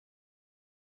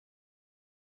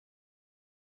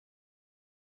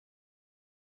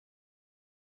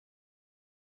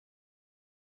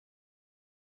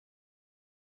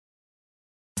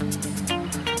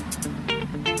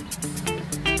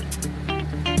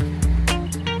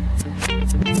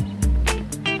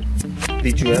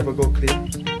Did you ever go clear?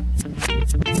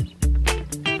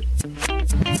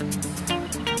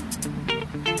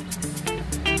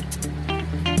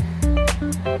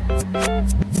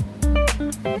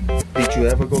 Did you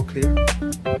ever go clear?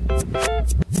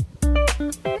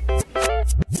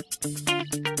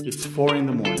 It's 4 in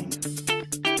the morning,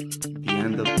 the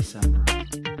end of December.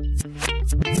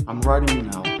 I'm writing you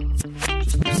now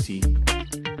just to see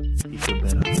if you're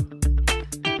better.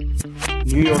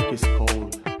 New York is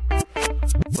cold,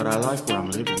 but I like where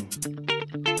I'm living.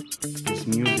 Just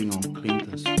musing on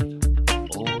Clinton Street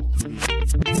all through the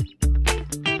evening.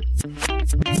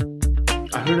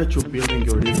 I heard that you're building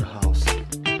your little house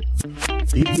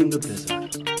deep in the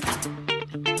desert.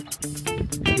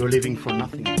 You're living for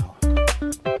nothing now.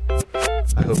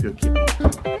 I hope you're keeping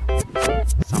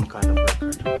some kind of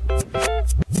record.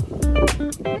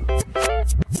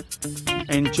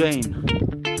 And Jane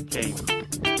came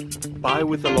by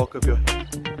with a lock of your hair.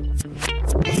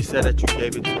 She said that you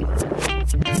gave it to her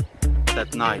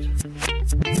that night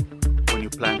when you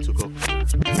planned to go clear.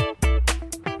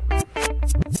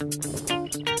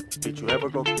 Did you ever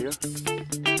go clear?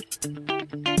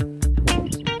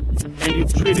 And you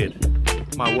treated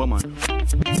my woman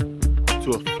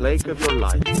to a flake of your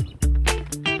life.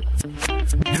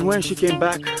 And when she came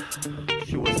back,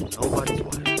 she was nobody's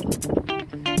wife.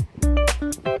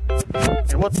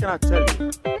 And what can I tell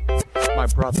you? My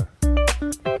brother,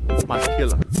 my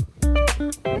killer.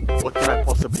 What can I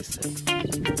possibly say?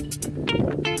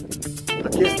 I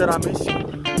guess that I miss you.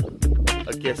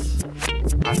 I guess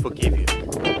I forgive you.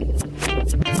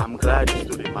 I'm glad you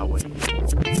stood in my way.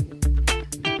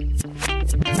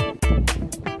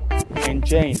 And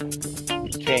Jane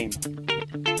came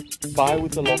by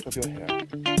with the lock of your hair.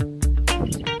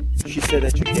 She said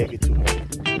that you gave it to her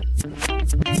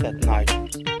that night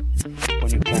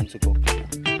when you planned to go clear.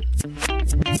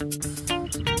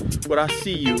 But I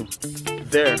see you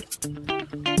there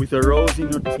with a rose in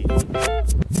your teeth.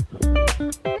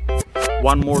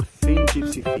 One more thin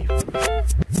gypsy thief.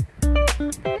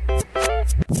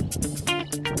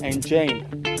 And Jane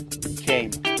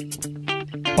came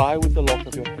by with the lock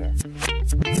of your hair.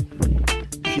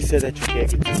 She said that you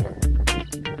gave it to her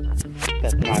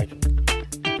that night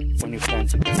when you planned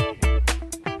to go clear.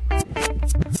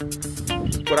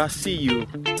 But I see you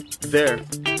there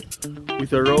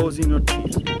with a rose in your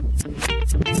teeth.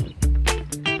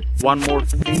 One more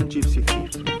thin gypsy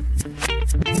thief.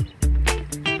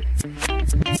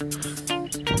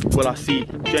 Well, I see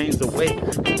Jane's awake.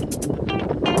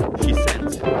 She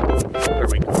sent her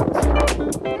Raincoat.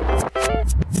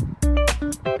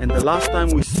 And the last time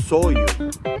we saw you,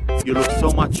 you looked so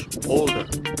much older.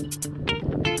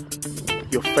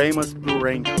 Your famous blue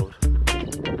raincoat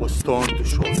was torn to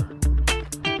shoulder.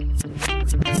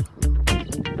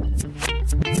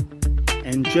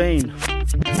 And Jane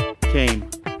came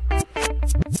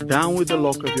down with the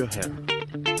lock of your hair.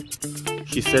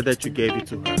 She said that you gave it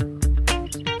to her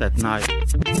that night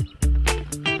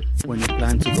when you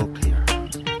planned to go clear.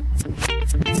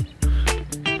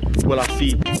 Well, I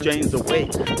see Jane's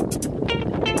awake.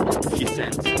 She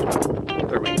sent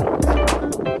her Raincoat.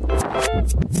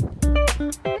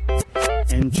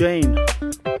 And Jane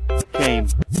came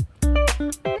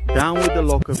down with the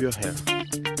lock of your hair.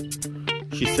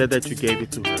 She said that you gave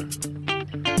it to her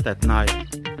that night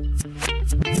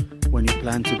when you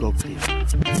planned to go clear.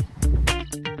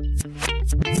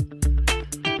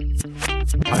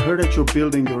 I heard that you're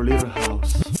building your little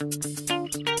house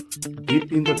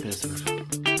deep in the desert.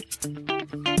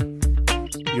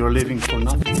 You're living for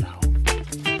nothing now.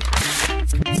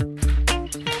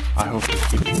 I hope you're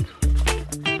keeping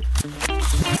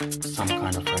some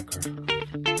kind of record.